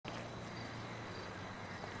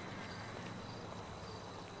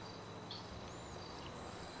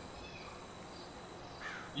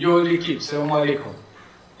يو ليكيب السلام عليكم.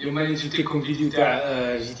 اليوم راني نزلت لكم فيديو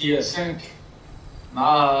تاع جي تي اس 5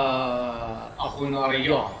 مع اخونا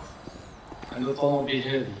رياض عنده طوموبيل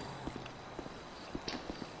هادي.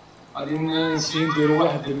 غادي نسيو نديرو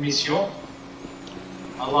واحد الميسيون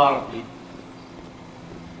الله ربي.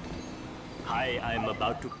 Hi, I'm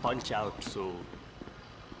about to punch out, so...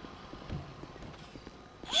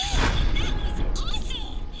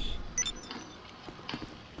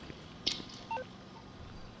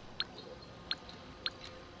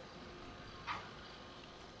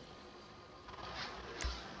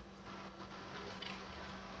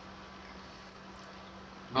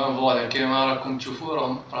 فوالا كيما راكم تشوفوا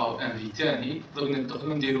راهو انفيتاني دوك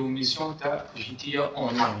ندخلو نديرو ميسيون تاع جي تي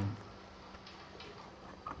اونلاين.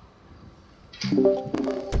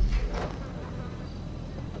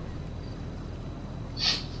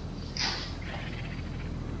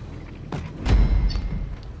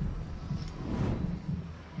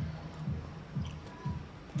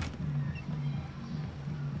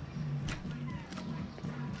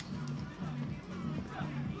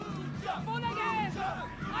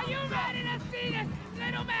 Are you ready to see this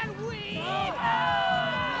little man weep?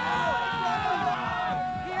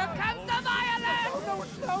 Here comes the violence!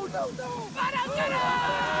 No! But I'm gonna...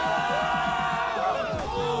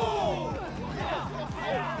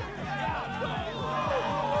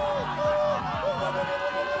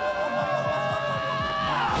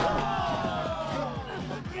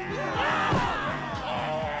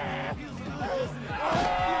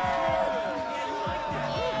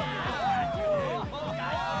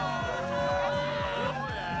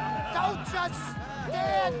 Just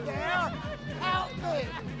stand there! Help me!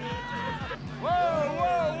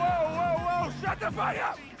 Whoa! Shut the fuck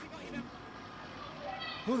up!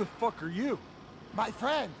 Who the fuck are you? My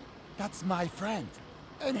friend. That's my friend.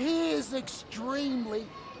 And he is extremely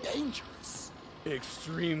dangerous.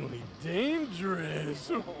 Extremely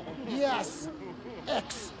dangerous? Yes,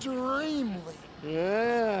 extremely.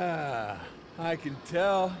 Yeah, I can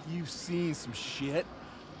tell you've seen some shit.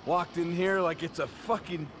 Walked in here like it's a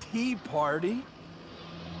fucking tea party.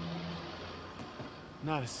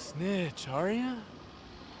 Not a snitch, are ya?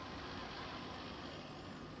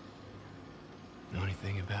 Know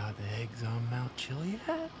anything about the eggs on Mount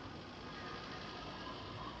Chiliad?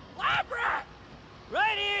 Lab rat!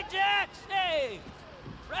 Right here, Jack! Stay!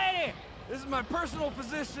 Right here! This is my personal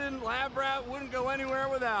physician. Lab Rat wouldn't go anywhere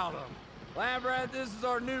without him. Lab Rat, this is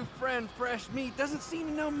our new friend, Fresh Meat. Doesn't seem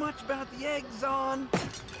to know much about the eggs on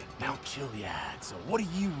Mount Chiliad. So what do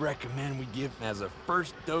you recommend we give as a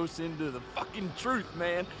first dose into the fucking truth,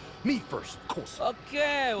 man? Me first, of course.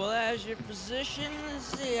 Okay, well, as your physician, let's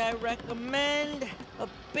see, I recommend a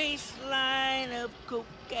baseline of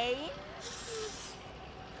cocaine.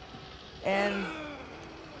 And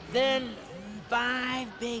then 5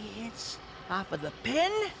 big hits off of the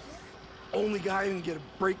pen. Only guy who can get a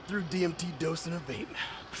breakthrough DMT dose in a vape.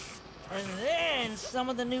 And then some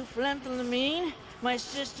of the new phenethylamine my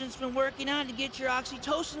assistant's been working on to get your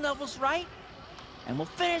oxytocin levels right. And we'll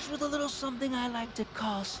finish with a little something I like to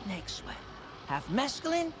call snake sweat. Half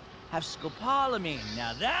mescaline, half scopolamine.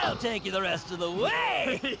 Now that'll take you the rest of the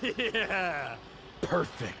way! Yeah!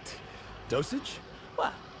 Perfect. Dosage?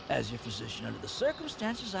 Well, as your physician under the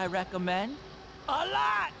circumstances, I recommend a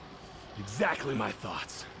lot! Exactly my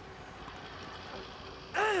thoughts.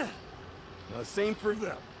 Now, same for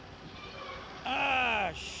them.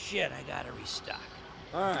 Ah, shit, I gotta restock.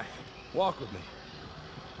 Alright, walk with me.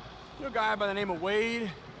 You know a guy by the name of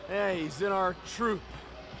Wade? Yeah, he's in our troop.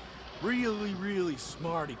 Really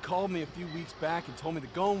smart. He called me a few weeks back and told me the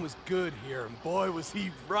going was good here, and boy was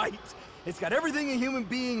he right. It's got everything a human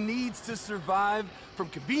being needs to survive, from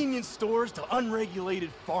convenience stores to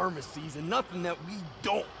unregulated pharmacies, and nothing that we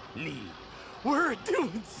don't need. We're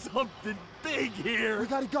doing something big here. We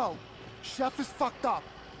gotta go. Chef is fucked up.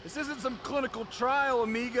 This isn't some clinical trial,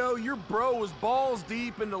 amigo. Your bro was balls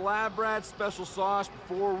deep into Lab Rat's special sauce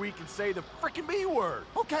before we could say the frickin' B word.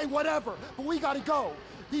 Okay, whatever, but we gotta go.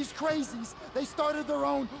 These crazies, they started their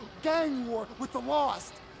own gang war with the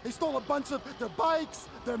Lost. They stole a bunch of their bikes,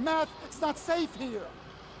 their meth. It's not safe here.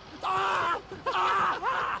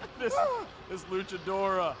 This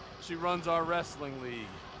luchadora, she runs our wrestling league.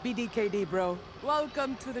 BDKD, bro.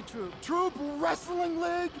 Welcome to the troop. Troop Wrestling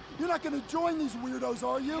League? You're not gonna join these weirdos,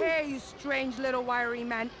 are you? Hey, you strange little wiry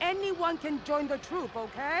man. Anyone can join the troop,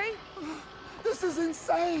 okay? This is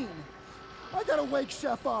insane. I gotta wake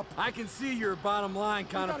Chef up. I can see you're a bottom line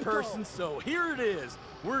kind of person, so here it is.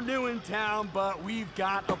 We're new in town, but we've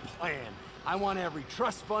got a plan. I want every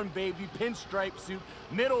trust fund baby, pinstripe suit,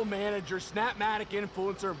 middle manager, snapmatic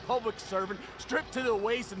influencer, and public servant stripped to the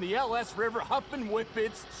waist in the LS River, huffing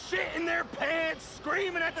whippets, shit in their pants,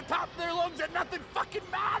 screaming at the top of their lungs that nothing fucking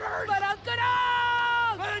matters! But I'll get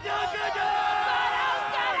out! But I'll get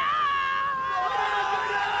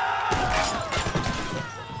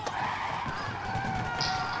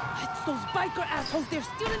It's those biker assholes. They're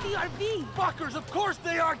stealing the RV. Fuckers, of course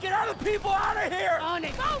they are! Get other people out of here! On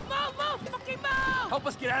it. Move, move, move! Fucking move! Help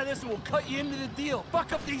us get out of this and we'll cut you into the deal.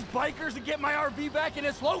 Fuck up these bikers and get my RV back and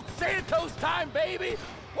it's Los Santos time, baby!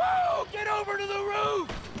 Woo! Get over to the roof!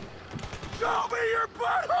 Show me your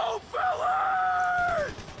butthole,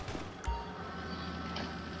 fellas!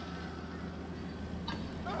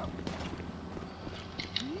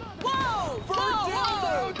 Whoa!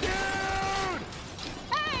 Whoa! Dude!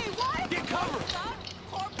 Hey, what? Get cover!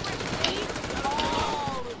 Corporate eats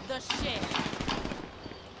all the shit.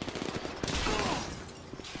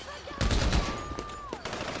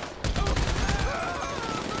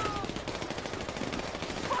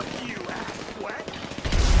 Fuck you, ass sweat!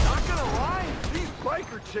 Not gonna lie, these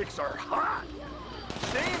biker chicks are hot.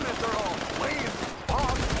 Shame that they're all playing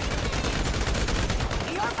boss.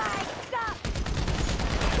 You're mine. Stop.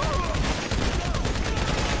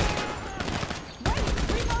 Wait,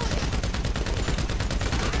 reload it.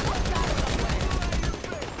 What's out of the way?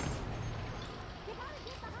 You gotta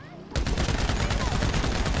get behind.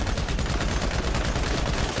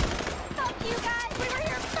 Fuck you guys. We were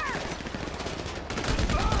here first.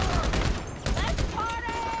 Let's party.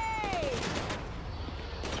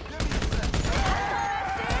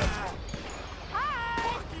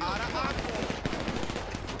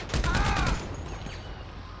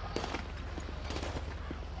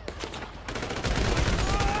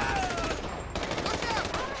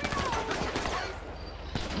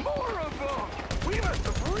 More of them! We must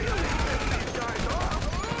have really pissed these guys off!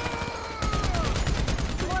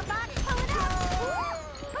 More bodies pulling up.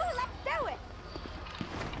 Ooh, let's do it.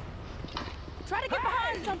 Try to get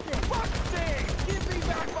behind something. Fuck things! Give me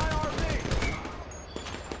back my RV!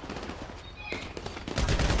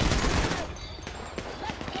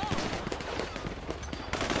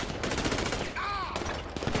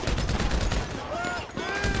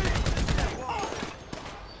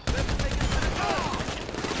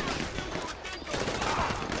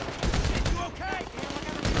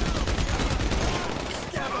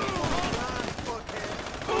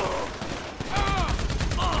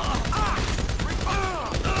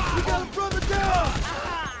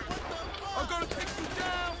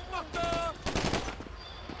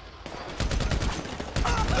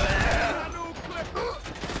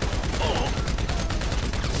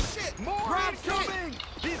 More incoming!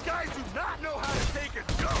 These guys do not know how to take a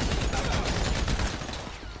joke!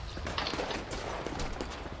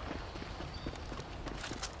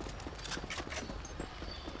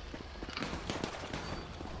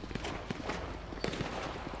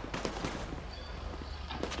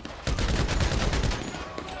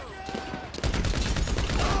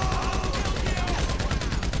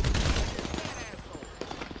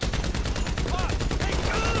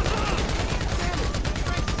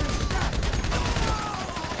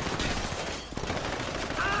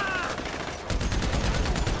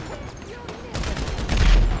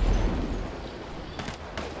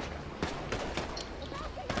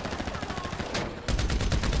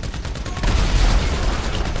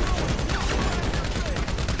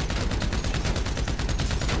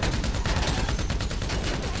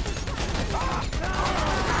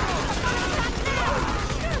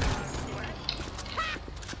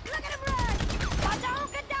 Look at him run!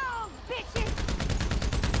 Ka-dong, bitches!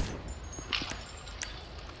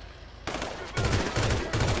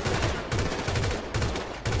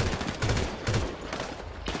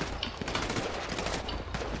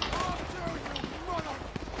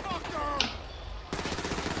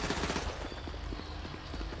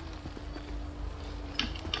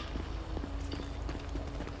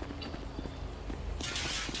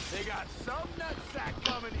 They got some nutsack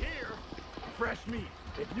coming here. Fresh meat.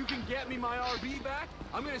 If you can get me my RV back,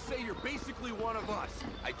 I'm gonna say you're basically one of us.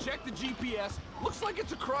 I checked the GPS. Looks like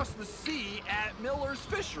it's across the sea at Miller's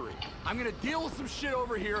Fishery. I'm gonna deal with some shit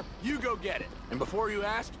over here. You go get it. And before you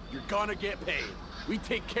ask, you're gonna get paid. We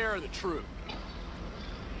take care of the troop.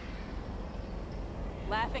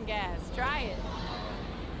 Laughing gas. Try it.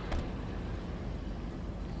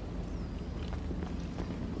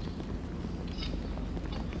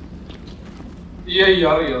 E aí,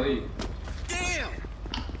 aí. Damn!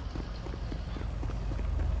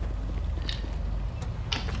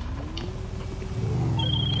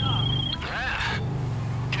 Yeah.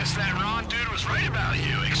 Guess that Ron dude was right about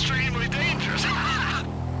you. Extremely dangerous.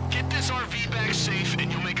 area safe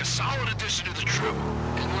and you'll make a solid addition to the troop.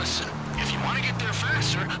 And listen, if you want to get there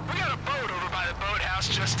faster, we got a boat over by the boathouse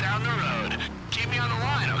just down the road. Keep me on the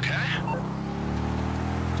line, okay?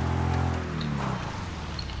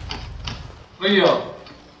 رياض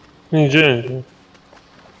جاي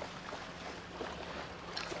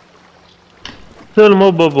سهل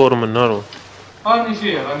مو بابور من نارو. راني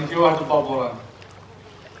في واحد البابور انا.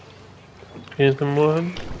 كاين ثم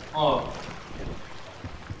واحد؟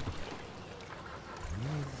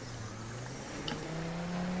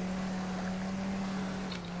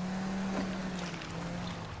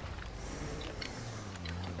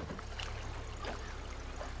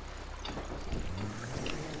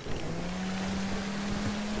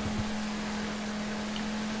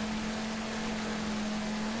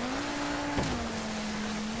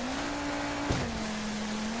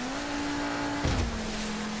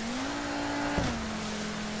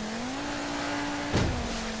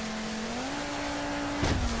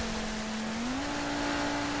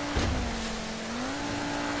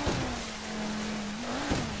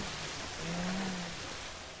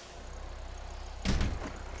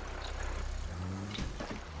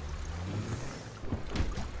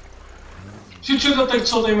 شوف طيب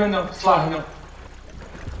صوتي من هنا طلع هنا.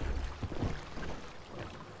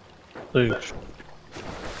 طيب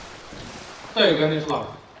يعني يطلع.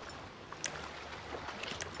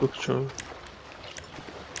 شو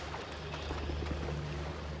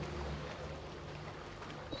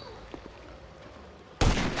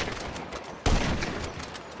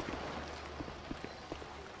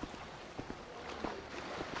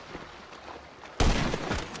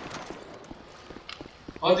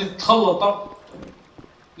غادي تخلط.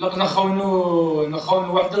 لك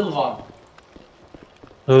نخونو واحد الفان.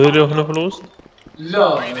 هذا اللي هنا في الوسط؟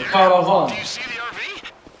 لا كارافان. Do you see the RV?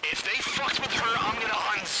 If they fucked with her, I'm gonna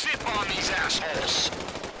unzip on these assholes.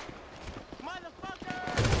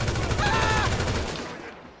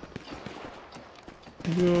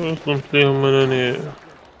 اصلا فيهم انني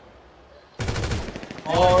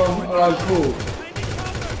راي فوق.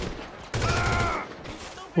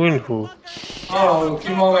 وين فوق؟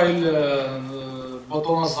 كيما راهي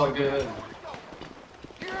البطونة الزرقاء هذه.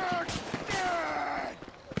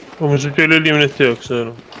 ومشيت على اليمين تاعك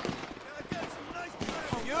سالم.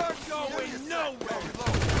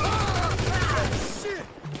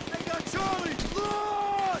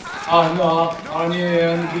 هنا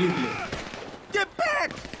راني قريب ليه.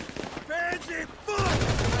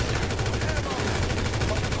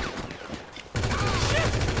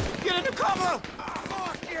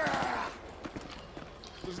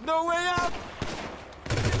 No way out!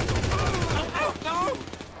 No!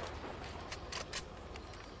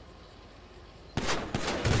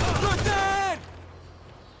 Look dead!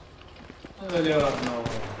 هذا اللي راحنا.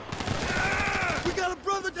 We got a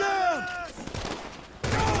brother down!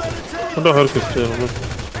 هذا حركة سالم.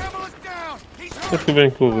 اركب بين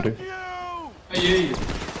كوبري. هي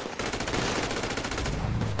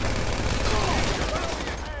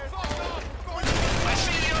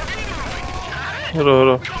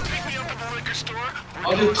هلا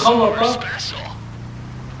غادي تخلط.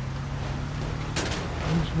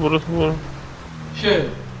 اصبر شايف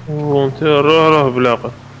وانت راه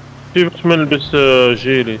بلاقة كيف ما نلبس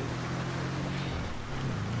جيلي.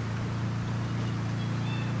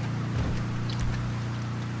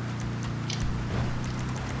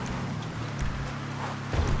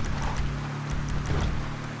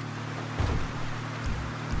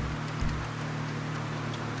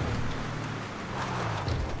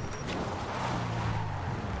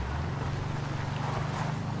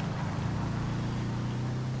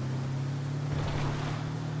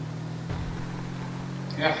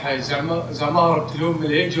 يا حي زعما هربت لهم من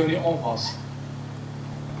العين جوني اون فاس.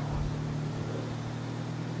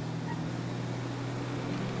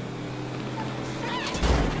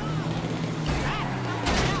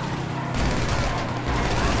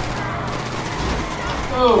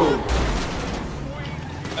 اوه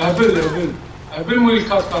هبل مول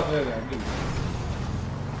الكاسكات هذا هبل.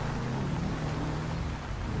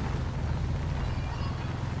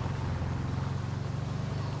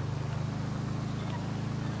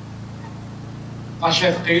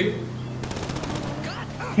 عشان ثقيل.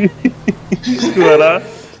 ولا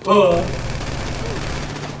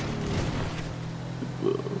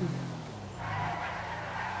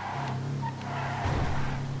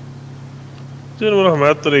نروح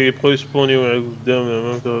مع الطريق يبقوا يسبوني معك قدامنا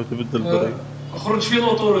ما تبدل الطريق. خرج في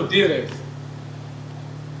لوطور ديريكت.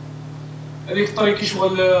 هذيك الطريق كي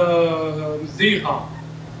شغل مزيقة.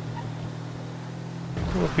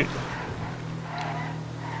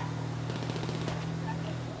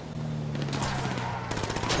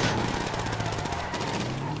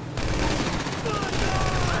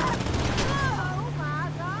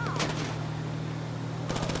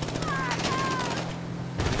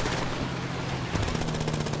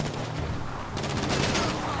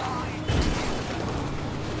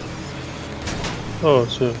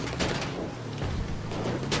 سير.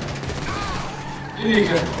 اللي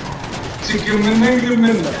كان تقرب منا نقرب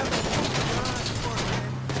منا.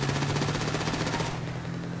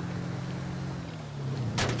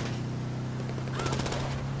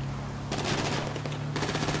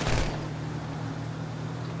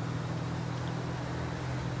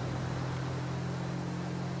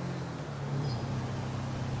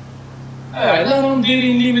 لا راهم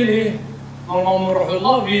دايرين لي من هيه نورمالمون نروحو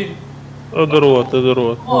لافيل ادروات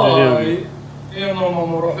اي نورمالمون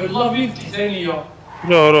نروحو لافيل تحتانية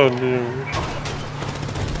لا راه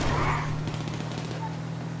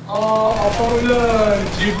ابارو لا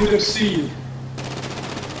نجيبو داك السيد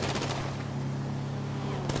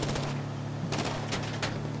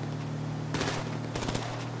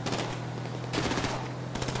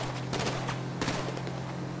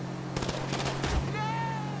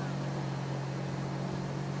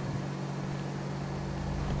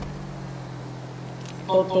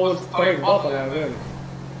طول الطريق باطل يا بالي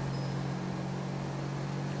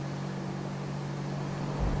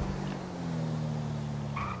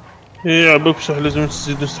ايه عباك بصح لازم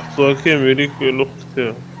تزيد تحطوها كامل الوقت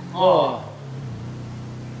تاعو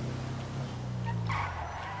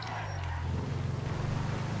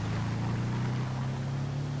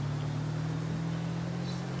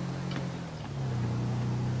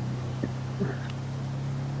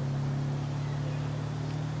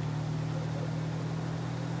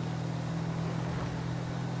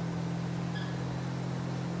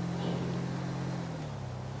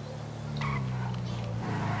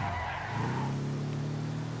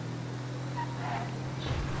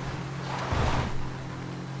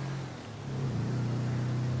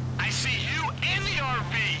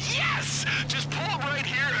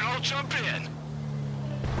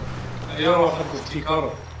يروح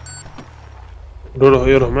الابتكار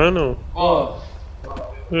يروح معنا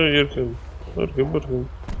يركب اركب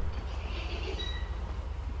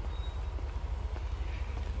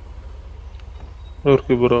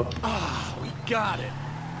راح. We got it.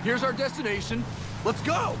 Here's our destination. Let's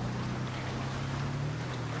go.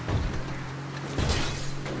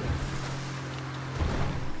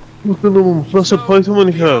 كنا خلاص الفايت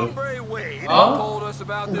وماني عارف.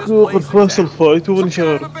 خلاص الفايت وماني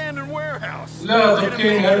عارف. لا دوك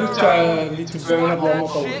كاين هادو تاع اللي تبعونا بلا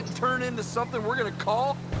مطور.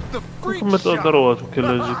 ما تقدروات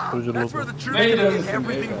وكلا جيت تخرج اللوطة. بعيدة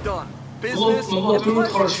نضغط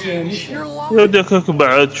تخرج فيها نيشان. يا داك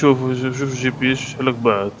بعد شوف جي بي اس شحالك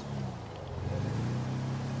بعد.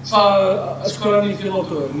 اسكو راني في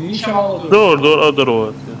لوطور نيشان على طول. دور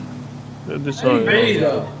ادروات.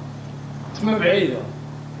 بعيدة تما بعيدة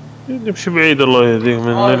نمشي بعيد الله يهديك من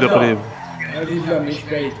اللي قريب. هذه لا مش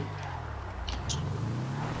بعيدة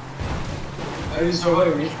هذه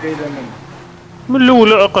صغيرة مش بعيدة من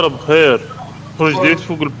الأولى أقرب خير. خرج ديت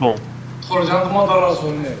فوق البون. تخرج عند مدرسة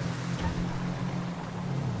هناك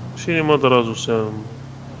شيني مدرسة سام.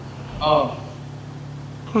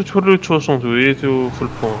 خرج في الروت 68 وفي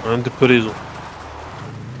البون عند بريزون.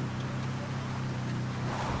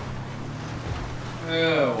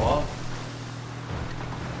 ايوا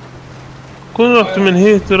كون رحت من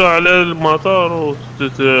هيه ترى على المطار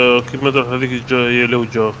كيما تروح هذيك الجاية لو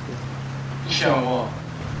جاك شنو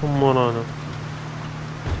مورانا.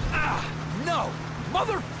 No,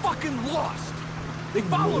 motherfucking lost. They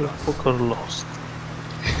followed us. فكر lost.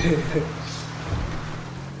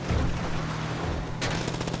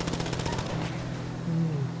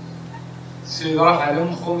 سيد راح على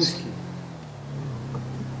مخو مسكين.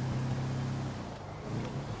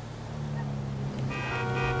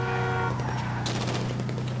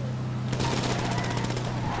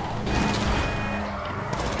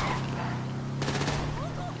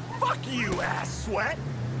 Sweat?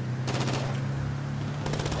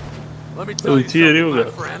 Let me tell you something, my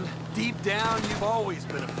friend. Deep down, you've always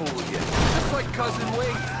been a fooligan. Just like Cousin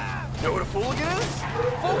Wade. Know what a fooligan is?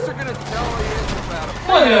 Folks are gonna tell you it's about a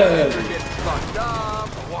you're getting fucked up,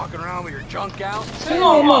 or walking around with your junk out.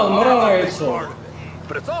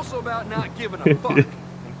 But it's also about not giving a fuck.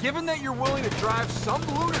 And given that you're willing to drive some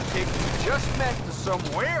lunatic you just met to some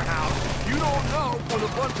warehouse you don't know with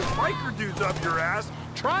a bunch of biker dudes up your ass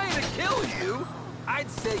trying to kill you,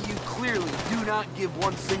 I'd say you clearly do not give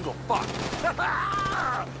one single fuck.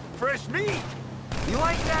 Fresh meat! You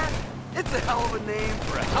like that? It's a hell of a name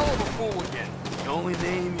for a hell of a fooligan. The only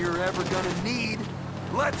name you're ever gonna need.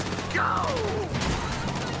 Let's go!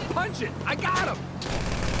 Punch it! I got him!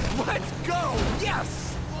 Let's go! Yes!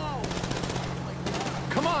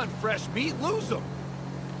 Come on, fresh meat, lose him!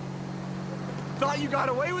 Thought you got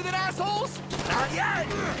away with it, assholes? Not yet!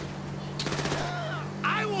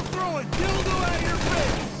 I will throw a dildo at your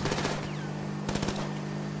face!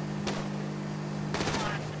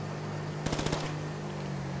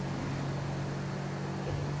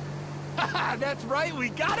 That's right, we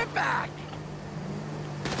got it back!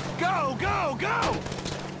 Go, go, go!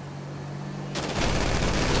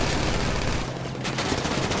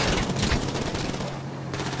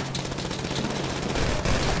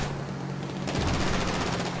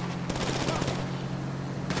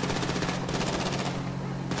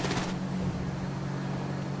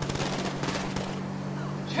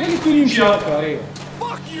 شحال يكون يمشي هكا غريبة؟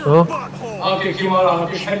 Fuck your Huh? butthole! هاكا كيما راه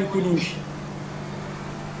هاكا شحال يكون يمشي؟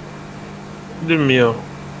 100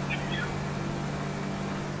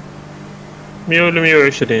 100 ولا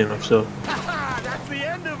 120 حساب. That's the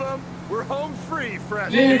end of them! We're home free,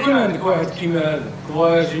 fresh. ليه يكون عندك واحد كيما هذا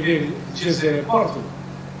كواجي ليه الجزائر بارتو.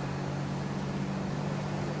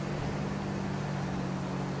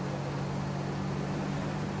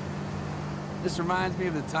 This reminds me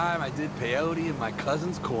of the time I did peyote in my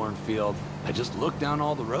cousin's cornfield. I just looked down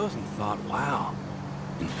all the rows and thought, wow,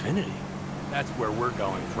 infinity. That's where we're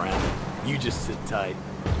going, friend. You just sit tight.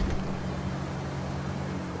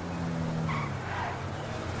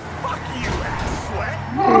 Fuck you, ass sweat!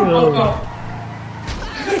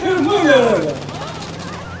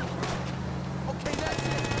 Okay, that's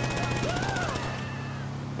it.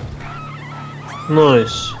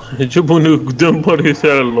 نايس. يجيبوني قدام باري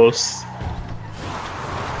تاع اللوس.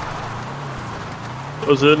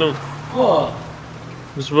 وزينهم. واه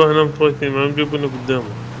مصباحنا مفايتين معهم يجيبوني قدامه.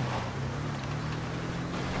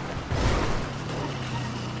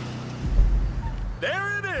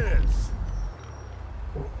 There it is!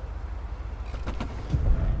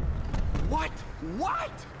 What?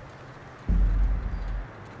 What?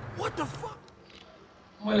 What the fuck?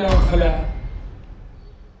 ولا مخلع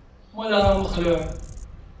ولا مخلوع.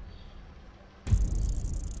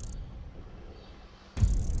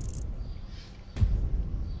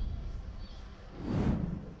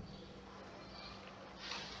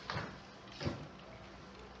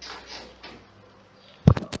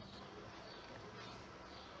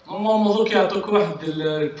 هما دوك يعطوك واحد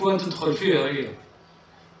البوان تدخل فيه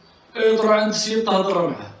هي تروح عند السيد تهضر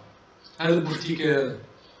معاه هذا البورتيكي هذا.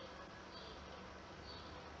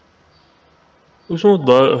 وشنو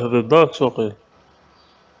هذا دارك سوقي؟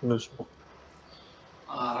 نسمع.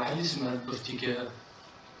 راح لي اسمه هذا البورتيكي هذا.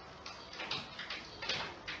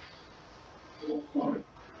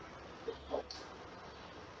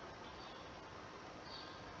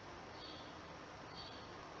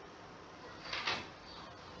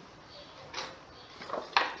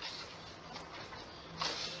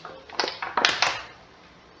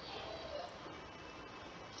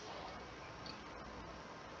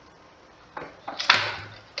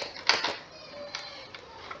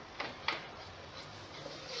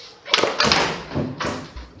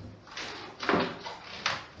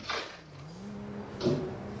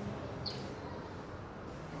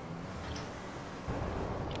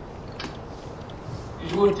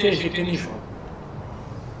 جوا تاجي كنيفة.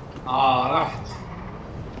 راحت.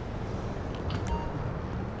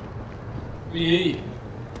 هي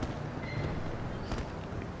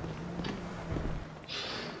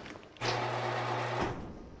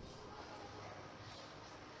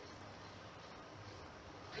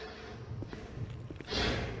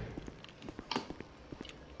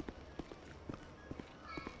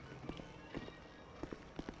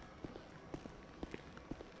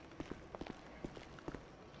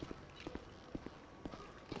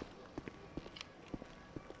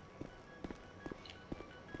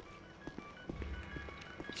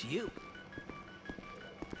You.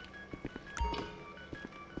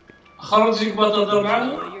 خرجك بطاطا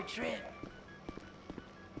معنا؟ Enjoy your trip.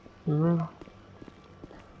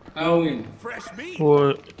 وين؟ Fresh meat.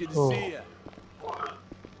 هو Good to see you.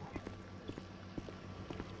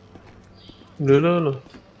 لا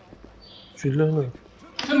في لا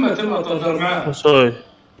تما تهضر معاه. صاي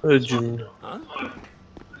اجي منه.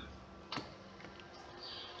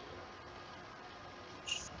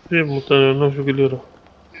 في مطلع شو قليله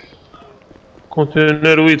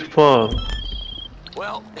كونتينر ويت فار.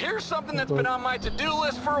 Well, here's something that's been on my to-do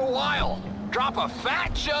list for a while. Drop a fat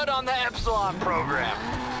chud on the Epsilon program.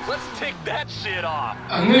 Let's tick that shit off.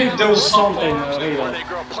 هنا يبداو الصامتين Where غير. they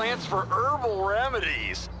grow plants for herbal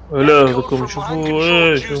remedies. لا Code هذوكم for شوفوا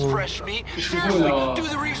mind-controlled juice شوفوا fresh meat. Seriously, do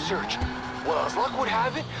the research. Well, as luck would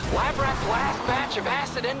have it, Lab Rat's last batch of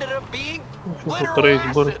acid ended up being literal الطريق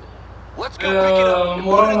acid. برا. Let's go pick it up and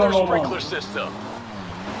put it in their Morano. sprinkler system.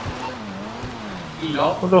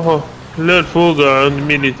 لا لا الفوق عند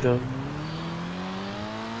ميليتا.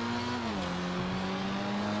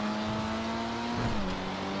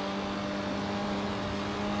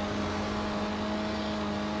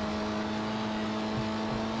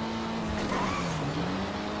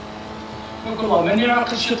 والله ماني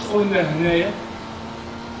عاقلش يدخلنا هنايا.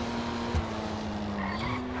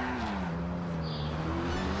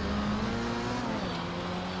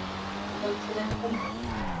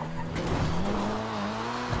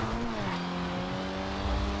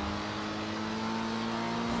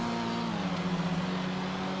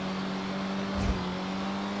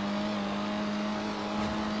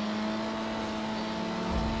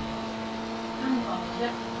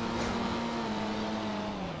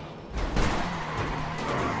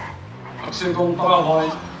 Accident de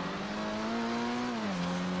travail.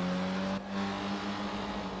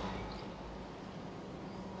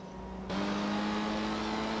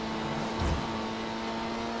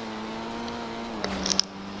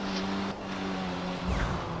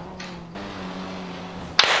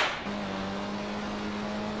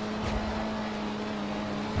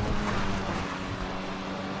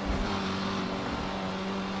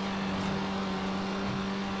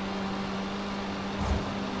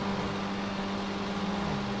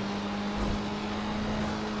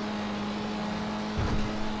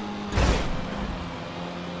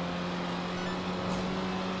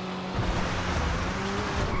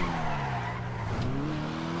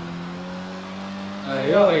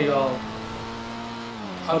 يا ريال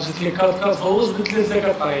خرجت لي كارت كتفوز قلت لي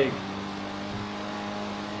ساكا الطريق.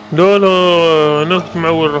 لا لا انا كنت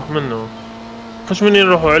معول نروح منه. فاش منين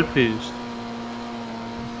نروحو على البيس؟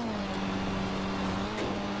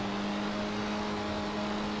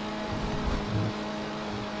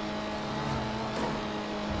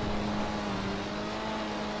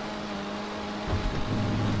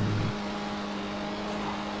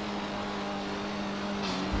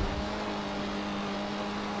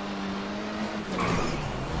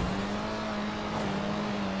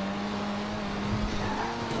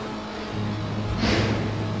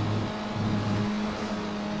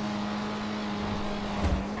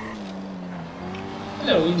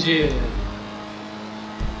 لا وين جاي؟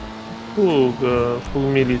 فوق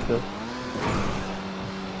ميليتا.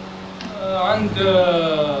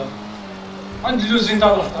 عند اللوزين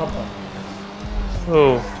تاع الحطابة.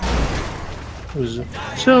 اوه وزن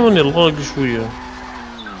ساوني الغاق شوية.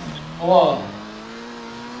 واه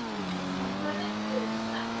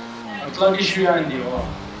تلاقي شوية عندي واه.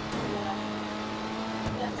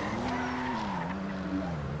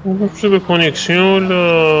 بسبب كونيكسيون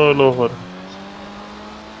ولا الاخر؟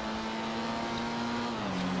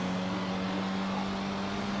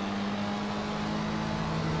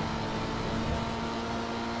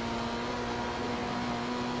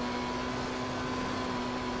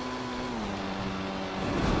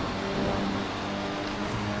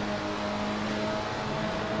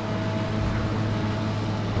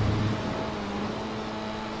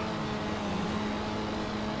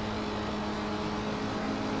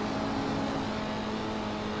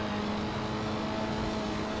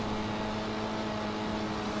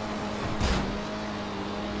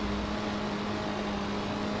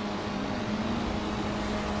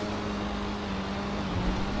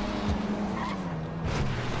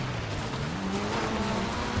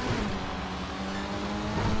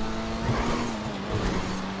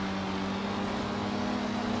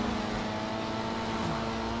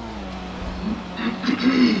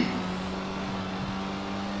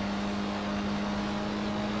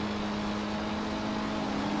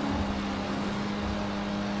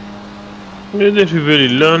 يدير في بالي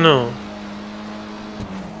لا انا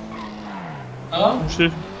مش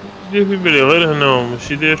يدير في بالي غير هنا،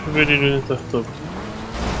 مش يدير في بالي اللي تخطب.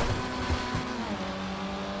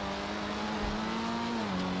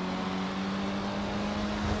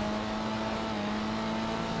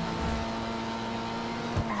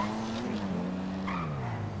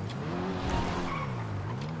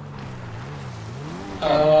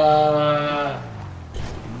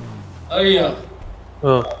 ايوه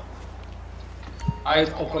اه عايد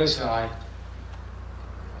اوبريشن عايد.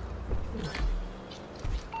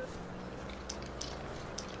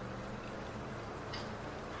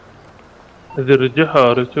 هذه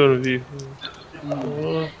الرجحة ريتورن فيه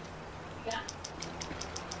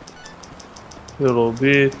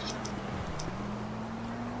روبيت.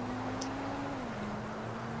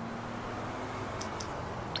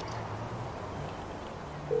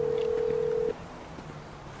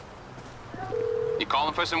 You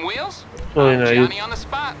calling for some wheels? طيب Johnny on the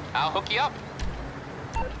spot. I'll hook you up.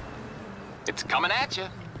 It's coming at you.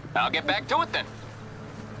 I'll get back to it then.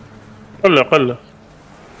 قلة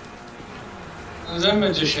زي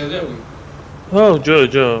ما جا شهداوي.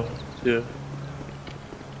 جا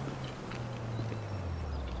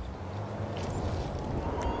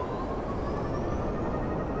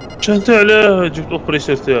كان علاه جبت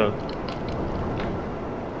اوبريسر تاعك.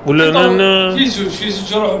 ولا انا في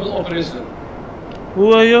زوج نروحو بالاوبريسور.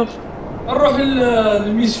 هوايا نروح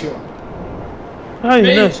للميسيون.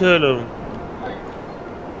 هاي هنا سالم.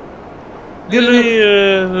 قال لي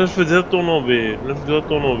نرفد هاد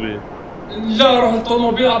الطوموبيل. لا روح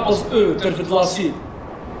للطوموبيل عباس ترفد لاسيد.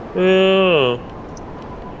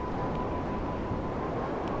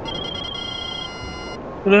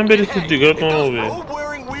 انا عم بالي تدي قال If those طوموبيل.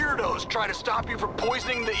 robe-wearing weirdos try to stop you from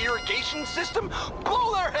poisoning the irrigation system, blow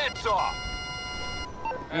their heads off!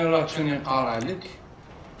 انا راه تشاني نقار عليك.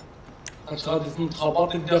 هاك غادي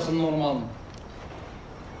تنتخبط الداخل نورمالمون.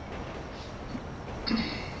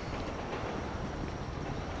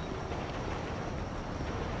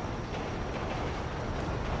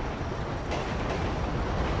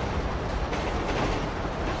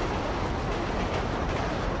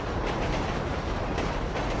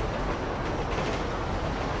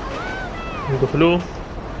 ندخلو.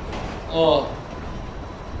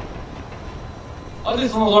 غادي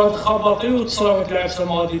تنوض تخبطي وتصراو هاك العفسه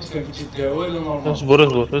ما غادي تفهم كي تداوي ولا نورمال.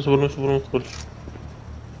 اصبر ما تدخلش.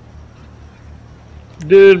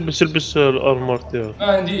 دير البس الارمر تاعك. ما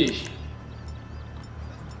عنديش.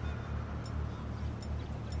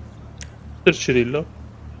 تشري لا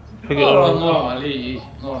حق راه الارمر. نورمال اي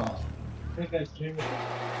نورمال.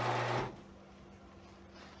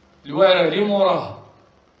 الوعره اللي موراها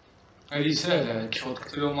هادي ساهله، هاد الشوط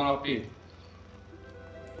كتلهم رابيد.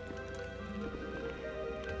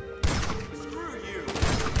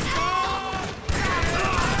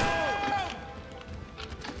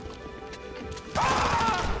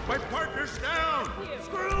 My partner's down!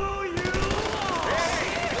 Screw you!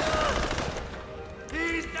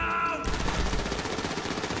 He's down!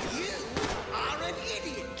 You are an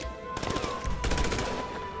idiot!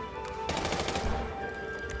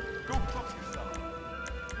 Go fuck yourself!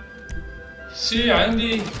 سي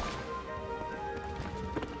عندي.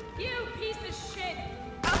 You piece of shit!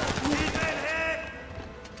 He's been hit!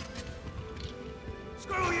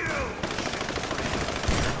 Screw you!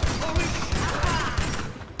 Holy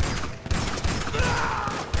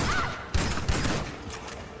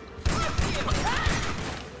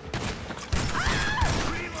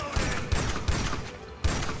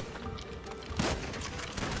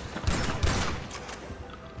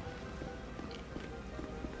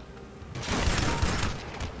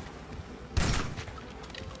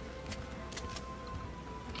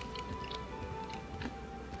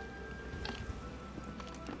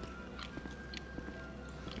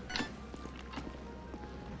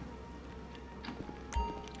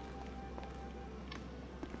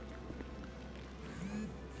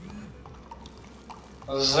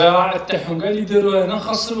الزراعة تاعهم قال لي داروها هنا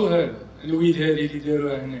نخسروها هذا الويد هذه اللي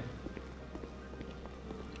داروها هنا.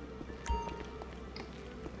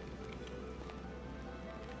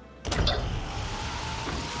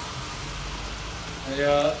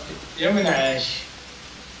 يا منعاش.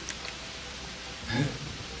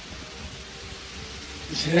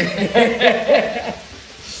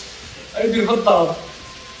 ادير في الدار.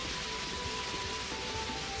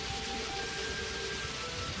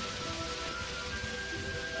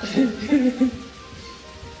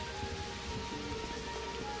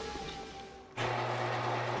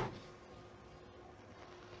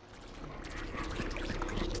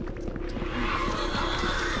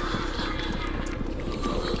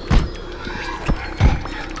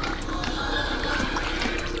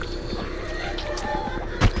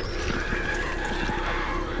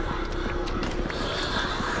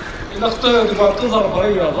 إلا خطيت تقعد تضرب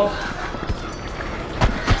رياضة.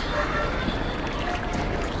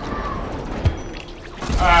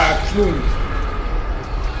 كلون.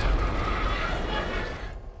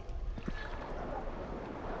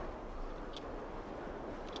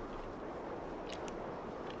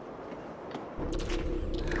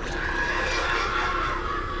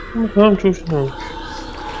 ما فهمت شنو.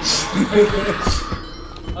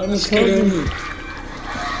 أنا سكراني.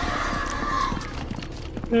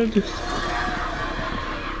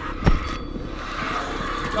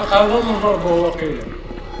 هذا نضربه وقيلا.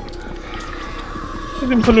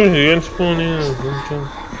 اللي مخلوني ينشفوني فهمت.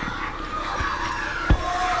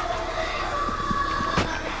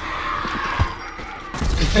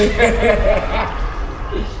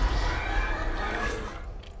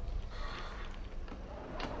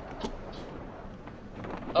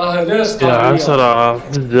 هذا ستار. يا عسرة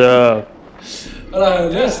بزاف.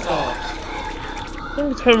 هذا ستار.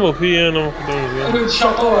 يتحموا فيا انا مخدوم فيا. دير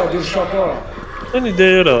الشاطورة دير الشاطورة. راني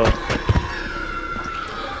دايرها.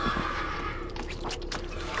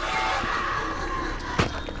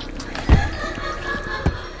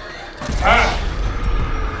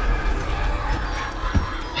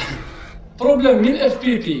 بروبليم من اف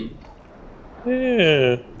بي بي.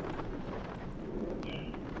 ايه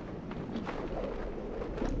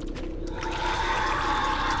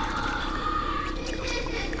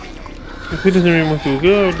في لازم يموتوا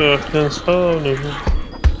كاع ولا حنا نصحى ولا شنو؟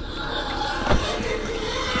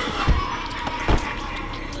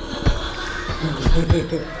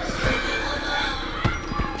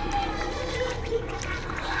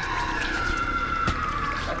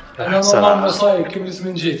 انا نورمال مصايب كملت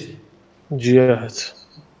من جهتي. جيات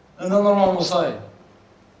انا نورمال مصايب.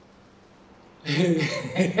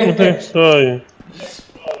 صايم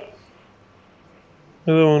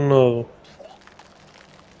هذا هو الناظر.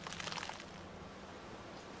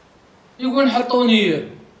 يقول حطوني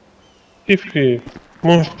كيف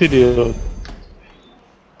مو مشكلة هذا.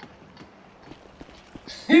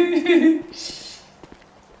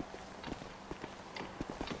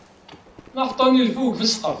 ما حطوني الفوق في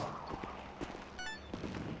السقف.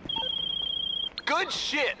 Good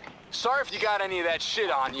shit. Sorry if you got any of that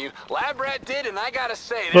shit on you. Lab rat did, and I gotta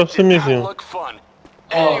say, that That's did not amazing. look fun.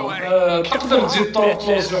 Anyway, تقدر تزيد طرق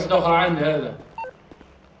كلوز واحدة أخرى عند هذا.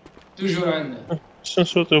 توجور عنده. شنو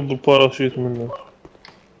نصوتي بالباراشوت منه؟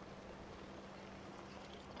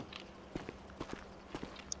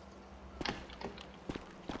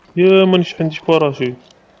 يا مانيش عنديش باراشوت.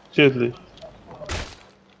 جاتلي.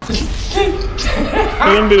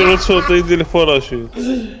 كلام بيقول صوتي يدير لي باراشوت.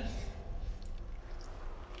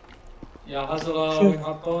 يا حسرة وين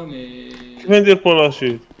حطوني. كيف ندير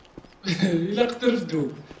باراشوت؟ إلا قدر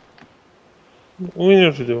رفدو. وين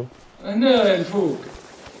يرفدو؟ هنا الفوق.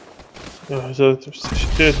 يا حسرت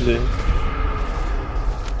شديت لي.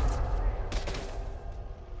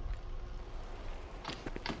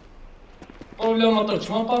 ولا ما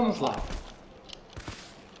طلعتش ما نبقى نطلع.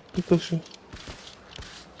 قلت شو؟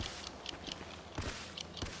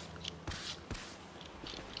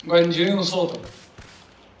 قاعد نجري نصوتك.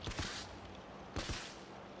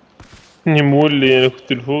 اني مولي انا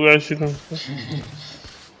كنت الفوق عشت.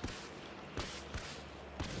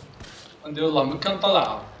 عندي والله مكان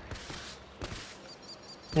طلعها.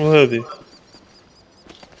 وهذه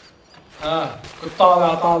كنت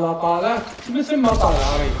طالع كنت مثل ما طالع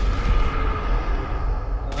عريض.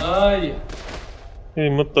 ايه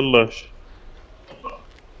ما تطلعش.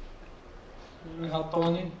 وين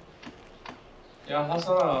حطوني؟ يا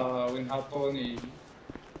حسرة وين حطوني؟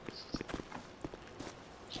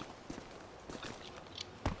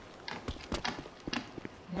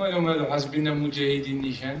 مالو حاسبينا مجاهدين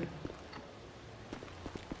نيشان.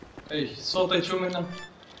 ايش صوتي شو منه؟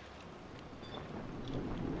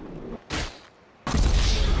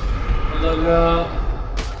 والله لا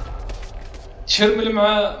تشرمل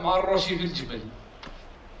مع الرشي في الجبل.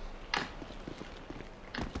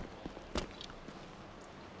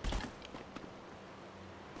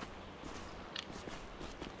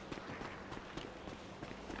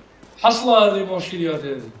 حصلة هذه مونشيليات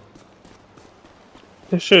هذه.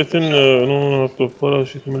 شفت انه نطلب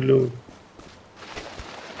باراشوت من الاول.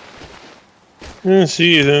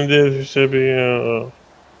 نسيت انا داير في سبيع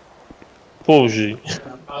بوجي.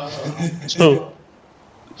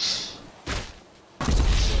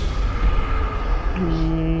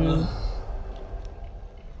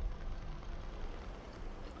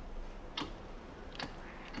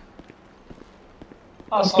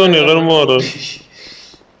 عطوني غير مرة.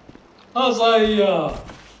 صايا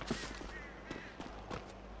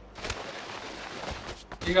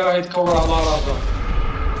يقرا يتكور على راسه.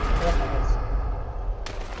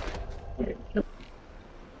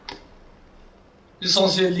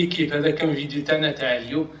 ليسونسيال ليكيب. هذا كان فيديو تاعنا تاع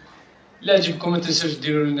اليوم. لا عجبكم ما تنساوش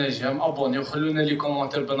ديروا لنا جيم ابوني وخلونا لي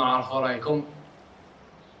كومونتير باه نعرفوا رايكم.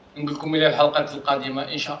 نقول لكم الى الحلقات القادمه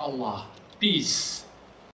ان شاء الله. بيس.